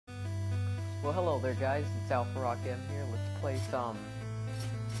Well, hello there, guys. It's Alpha Rock M here. Let's play some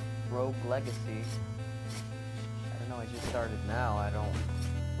Rogue Legacy. I don't know, I just started now. I don't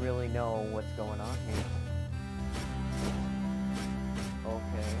really know what's going on here.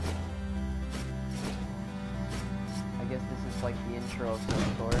 Okay. I guess this is like the intro of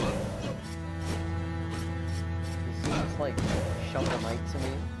some sort. This seems like Shovel Knight to me.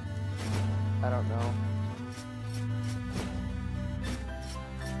 I don't know.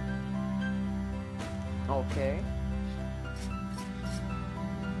 Okay.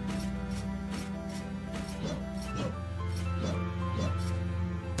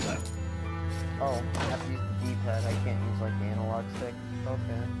 Oh, I have to use the D-pad. I can't use like the analog stick.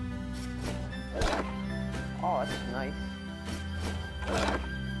 Okay. Oh, that's nice.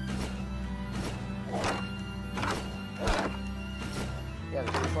 Yeah,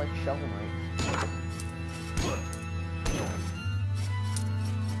 this is like Shovel Knight.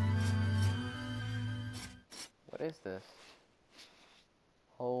 What is this?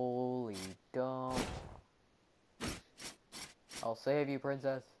 Holy dump. I'll save you,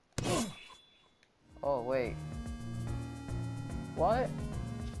 princess. Oh, wait. What?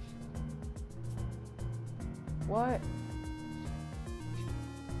 What?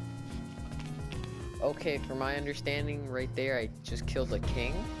 Okay, from my understanding, right there, I just killed a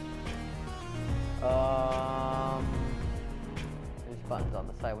king. There's buttons on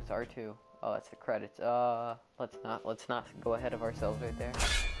the side. What's R2? Oh, that's the credits. Let's not go ahead of ourselves right there.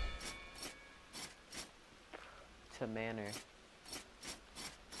 To manner.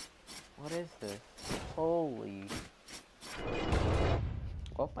 What is this? Holy.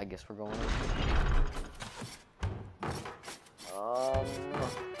 Well, I guess we're going in. Oh,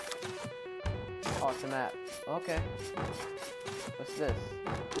 it's a map. Okay. What's this?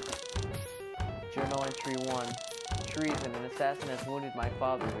 Journal entry 1. Treason. An assassin has wounded my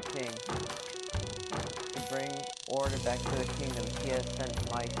father, the king. To bring order back to the kingdom, he has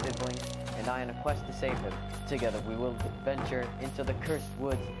sent my siblings and I on a quest to save him. Together we will venture into the cursed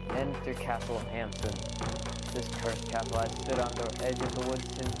woods and enter Castle of Hampton. This cursed castle has stood on the edge of the woods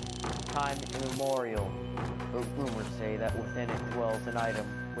since time immemorial. But rumors say that within it dwells an item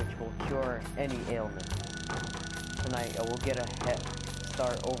which will cure any ailment. Tonight I will get a head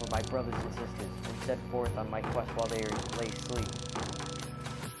start over my brothers and sisters and set forth on my quest while they lay asleep.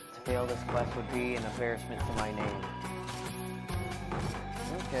 To fail this quest would be an embarrassment to my name.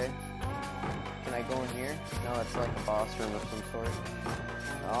 Okay. Can I go in here? No, it's like a boss room of some sort.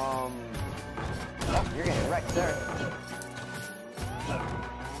 Oh, you're getting wrecked there.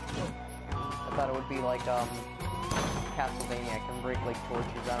 I thought it would be like, Castlevania. I can break, like,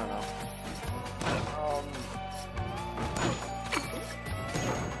 torches. I don't know.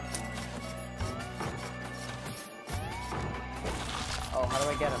 Oh, how do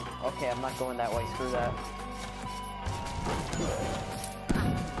I get him? Okay, I'm not going that way. Screw that.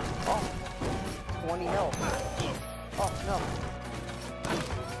 Oh! 20 health. Oh, no.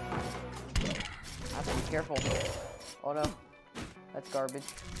 I have to be careful. Oh, no. That's garbage.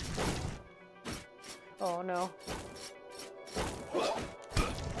 Oh, no. Oh,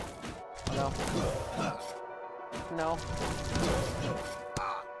 no. No.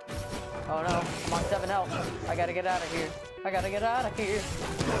 Oh, no. I'm on 7 health. I gotta get out of here. I gotta get out of here.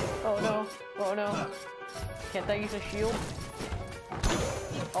 Oh, no. Oh, no. Can't I use a shield?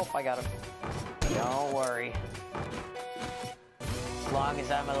 Oh, I got him. Don't worry. As long as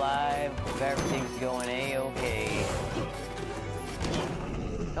I'm alive, everything's going A-okay.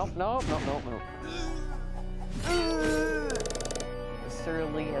 Nope, nope, nope, nope, nope. Sir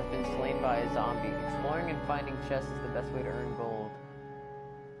Lee has been slain by a zombie. Exploring and finding chests is the best way to earn gold.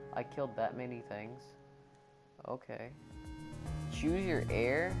 I killed that many things. Okay. Choose your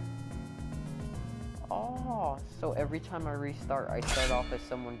heir? Oh, so every time I restart, I start off as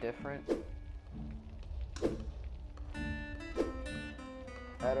someone different?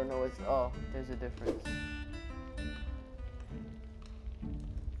 I don't know, oh, there's a difference.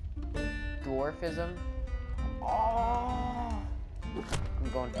 Dwarfism? Oh!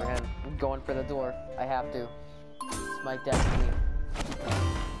 I'm going for him. I'm going for the dwarf. I have to. It's my destiny.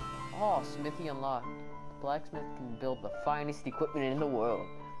 Oh, smithy unlocked. The blacksmith can build the finest equipment in the world,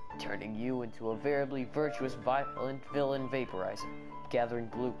 turning you into a veritably virtuous, violent villain vaporizer. Gathering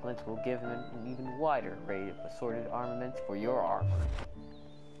blueprints will give him an even wider array of assorted armaments for your armor.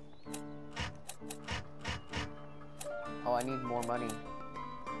 Oh, I need more money.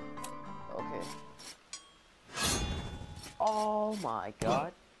 Okay. Oh my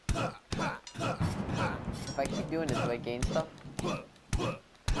god. If I keep doing this, do I gain stuff?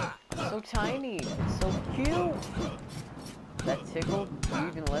 It's so tiny. It's so cute. That tickled? You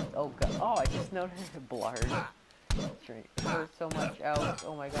even left? Oh god. Oh, I just noticed a blard. It hurts so much. Ouch.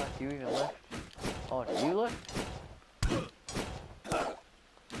 Oh my gosh, do you even lift? Oh, do you lift?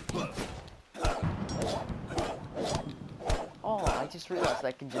 Oh, I just realized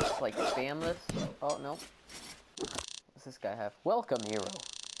I can just, like, spam this. Oh, no. What's this guy have? Welcome, hero.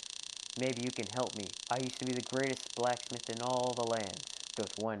 Maybe you can help me. I used to be the greatest blacksmith in all the lands.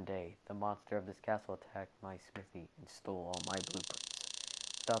 But one day, the monster of this castle attacked my smithy and stole all my blueprints.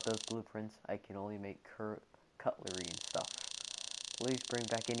 Without those blueprints, I can only make cutlery and stuff. Please bring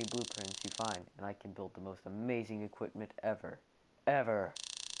back any blueprints you find, and I can build the most amazing equipment ever. Ever.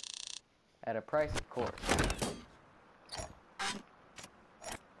 At a price, of course.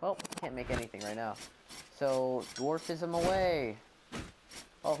 Well, can't make anything right now. So, dwarfism away!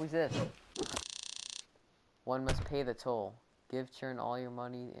 Oh, who's this? One must pay the toll. Give Churn all your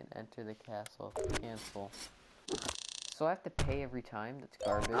money and enter the castle. Cancel. So I have to pay every time? That's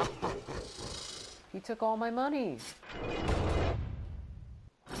garbage. He took all my money!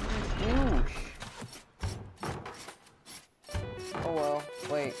 Rouge! Oh well.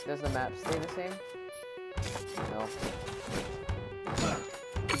 Wait, does the map stay the same? No.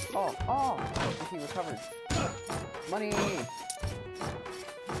 Oh, oh! He recovered. Money! This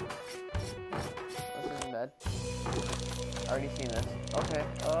isn't bad. Already seen this. Okay.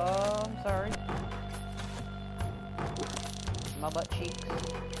 I'm sorry. My butt cheeks.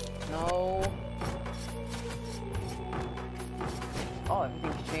 No. Oh,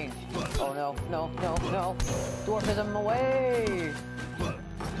 everything's changed. Oh no, no, no, no. Dwarfism away!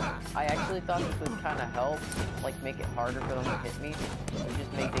 I actually thought this would kind of help, like make it harder for them to hit me. It would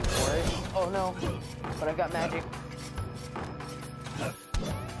just make things worse. Oh no, but I've got magic.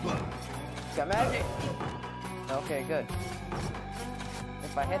 Got magic! Okay, good.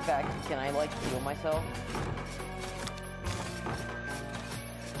 If I head back, can I like heal myself?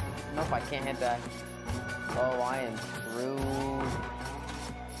 Nope, I can't head back. Oh, I am screwed.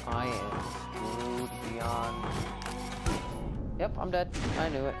 I am screwed beyond. Yep, I'm dead. I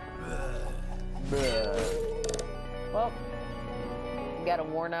knew it. Well, I gotta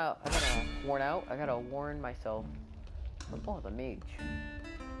warn out. I gotta warn myself. Oh, the mage.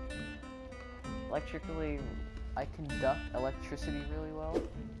 Electrically, I conduct electricity really well.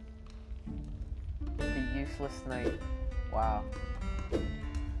 The useless knight. Wow.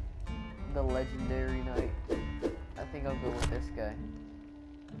 The legendary knight. I think I'll go with this guy.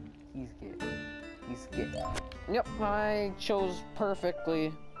 He's good. He's good. Yep, I chose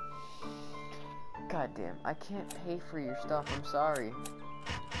perfectly. God damn, I can't pay for your stuff. I'm sorry.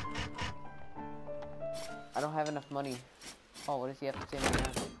 I don't have enough money. Oh, what does he have to say right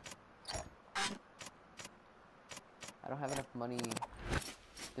now? I don't have enough money.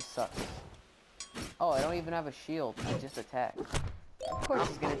 This sucks. Oh, I don't even have a shield. I just attack. Of course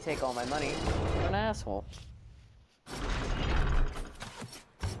he's gonna take all my money. You're an asshole.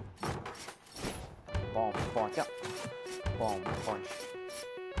 Bomb, punch, up. Bomb, punch.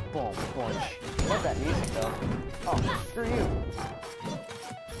 Bomb, punch. Love that music though. Oh, screw you.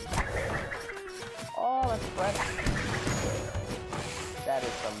 Oh, that's fresh. That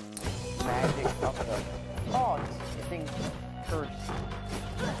is some magic stuff though. Oh, this thing cursed.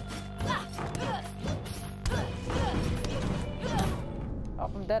 Oh,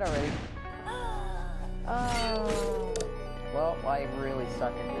 I'm dead already. Oh. Well, I really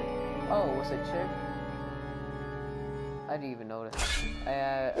suck at this. Oh, was it chick? I didn't even notice.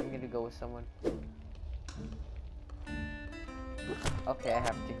 I'm gonna go with someone. Okay, I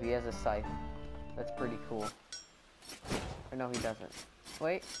have to. He has a scythe. That's pretty cool. Or no, he doesn't.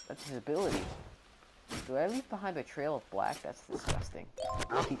 Wait, that's his ability. Do I leave behind a trail of black? That's disgusting.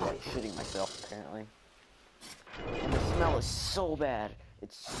 I keep like shitting myself, apparently. And the smell is so bad.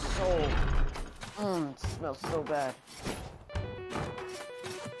 It's so... it smells so bad.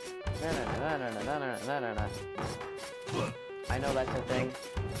 No. I know that's a thing.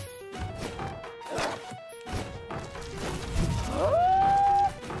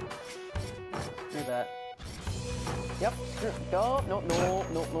 Screw that. Yep, screw. No.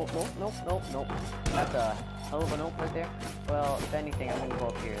 That's a hell of a nope right there. Well, if anything, I'm gonna go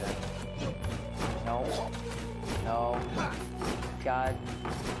up here then. No. God.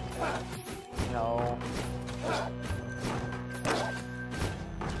 No.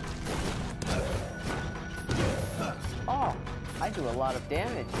 Oh, I do a lot of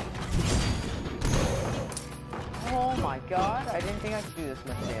damage. Oh my god, I didn't think I could do this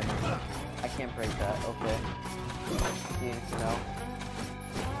much damage. I can't break that, okay. You need to know.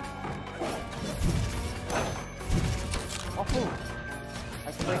 Oh, food.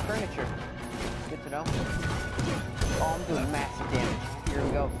 I can break furniture. Good to know. Oh, I'm doing massive damage. Here we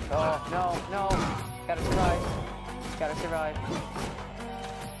go. Oh, no, no. Gotta survive. Gotta survive.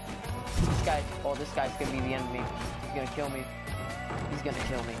 This guy's gonna be the enemy. He's gonna kill me. He's gonna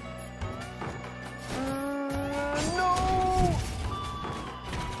kill me. No!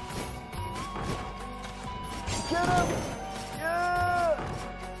 Get him! Yeah!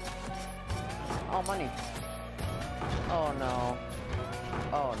 Oh, money. Oh, no.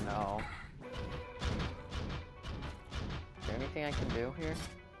 Oh, no. Is there anything I can do here?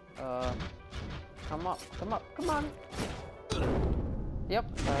 Come up, come up, come on! Yep,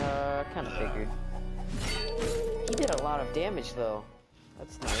 kinda figured. He did a lot of damage, though.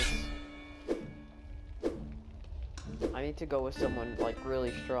 That's nice. I need to go with someone, like,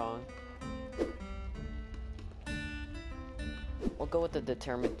 really strong. We'll go with the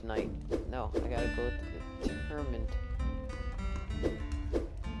Determined Knight. No, I gotta go with the Determined.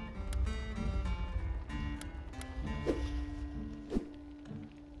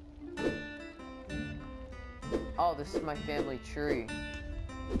 Oh, this is my family tree.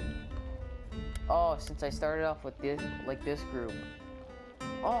 Oh, since I started off with this, like this group.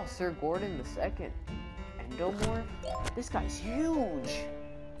 Oh, Sir Gordon II. Endomorph? This guy's huge!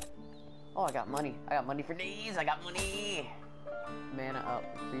 Oh, I got money. I got money for days. I got money! Mana up.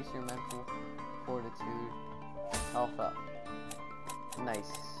 Increase your mental fortitude. Health up.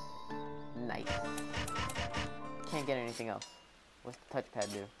 Nice. Nice. Can't get anything else. What's the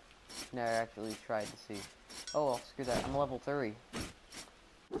touchpad do? Never actually tried to see. Oh, well, screw that. I'm level 3.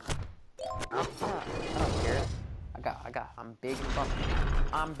 I don't care. I'm big and buff.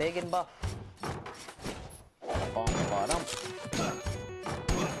 I'm big and buff. Bomb bottom. I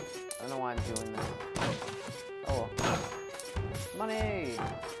don't know why I'm doing this. Oh. Money!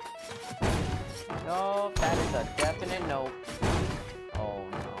 No, that is a definite no. Oh,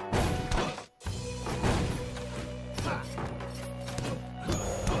 no.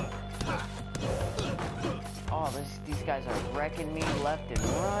 Oh, these guys are wrecking me left and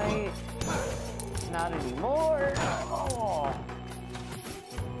right. Not anymore. Oh.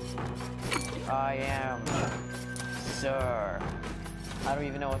 I am Sir. I don't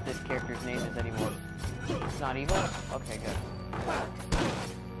even know what this character's name is anymore. It's not evil? Okay, good.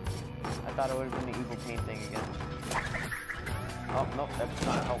 I thought it would have been the evil pain thing again. Oh, nope, that's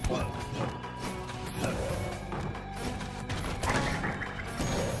not helpful.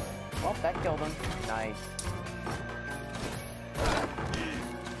 Well, that killed him. Nice.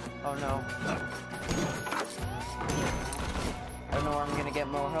 Oh no. I don't know where I'm gonna get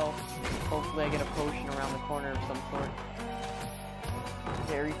more health. Hopefully I get a potion around the corner of some sort.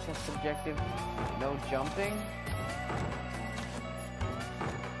 Carry chest objective. No jumping.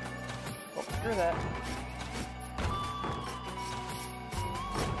 Oh, screw that.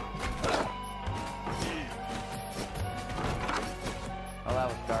 Oh, that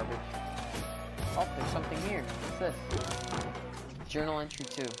was garbage. Oh, there's something here. What's this? Journal entry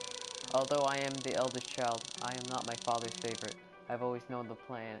 2. Although I am the eldest child, I am not my father's favorite. I've always known the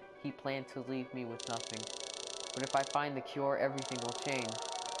plan. He planned to leave me with nothing. But if I find the cure, everything will change.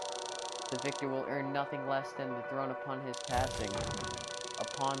 The victor will earn nothing less than the throne upon his passing.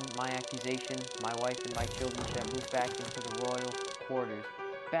 Upon my accusation, my wife and my children shall move back into the royal quarters,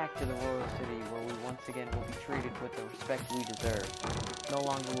 back to the royal city, where we once again will be treated with the respect we deserve. No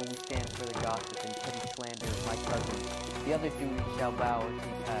longer will we stand for the gossip and petty slander of my cousin. The other duties shall bow as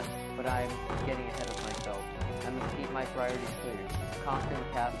we pass, but I am getting ahead of myself. I must keep my priorities clear. Conquer the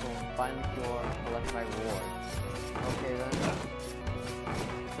castle, find the cure, collect my reward. Okay then.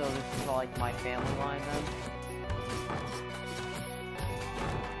 So this is like my family line then?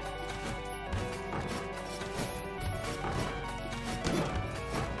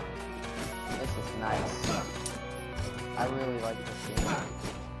 This is nice. I really like this game.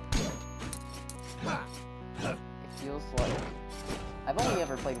 It feels like... I've only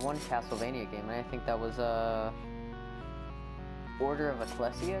ever played one Castlevania game, and I think that was, Order of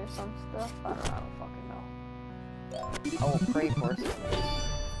Ecclesia or some stuff? I don't fucking know. I will pray for it.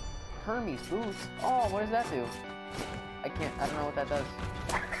 Hermes boost? Oh, what does that do? I don't know what that does.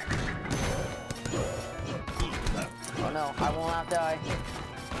 Oh no, I will not die.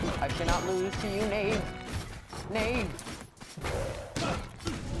 I should not lose to you, knave! Knave!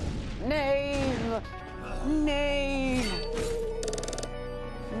 Knave! Knave!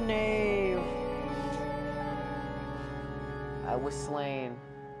 Knave! I was slain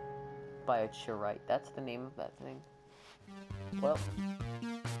by a Chirite. That's the name of that thing. Well,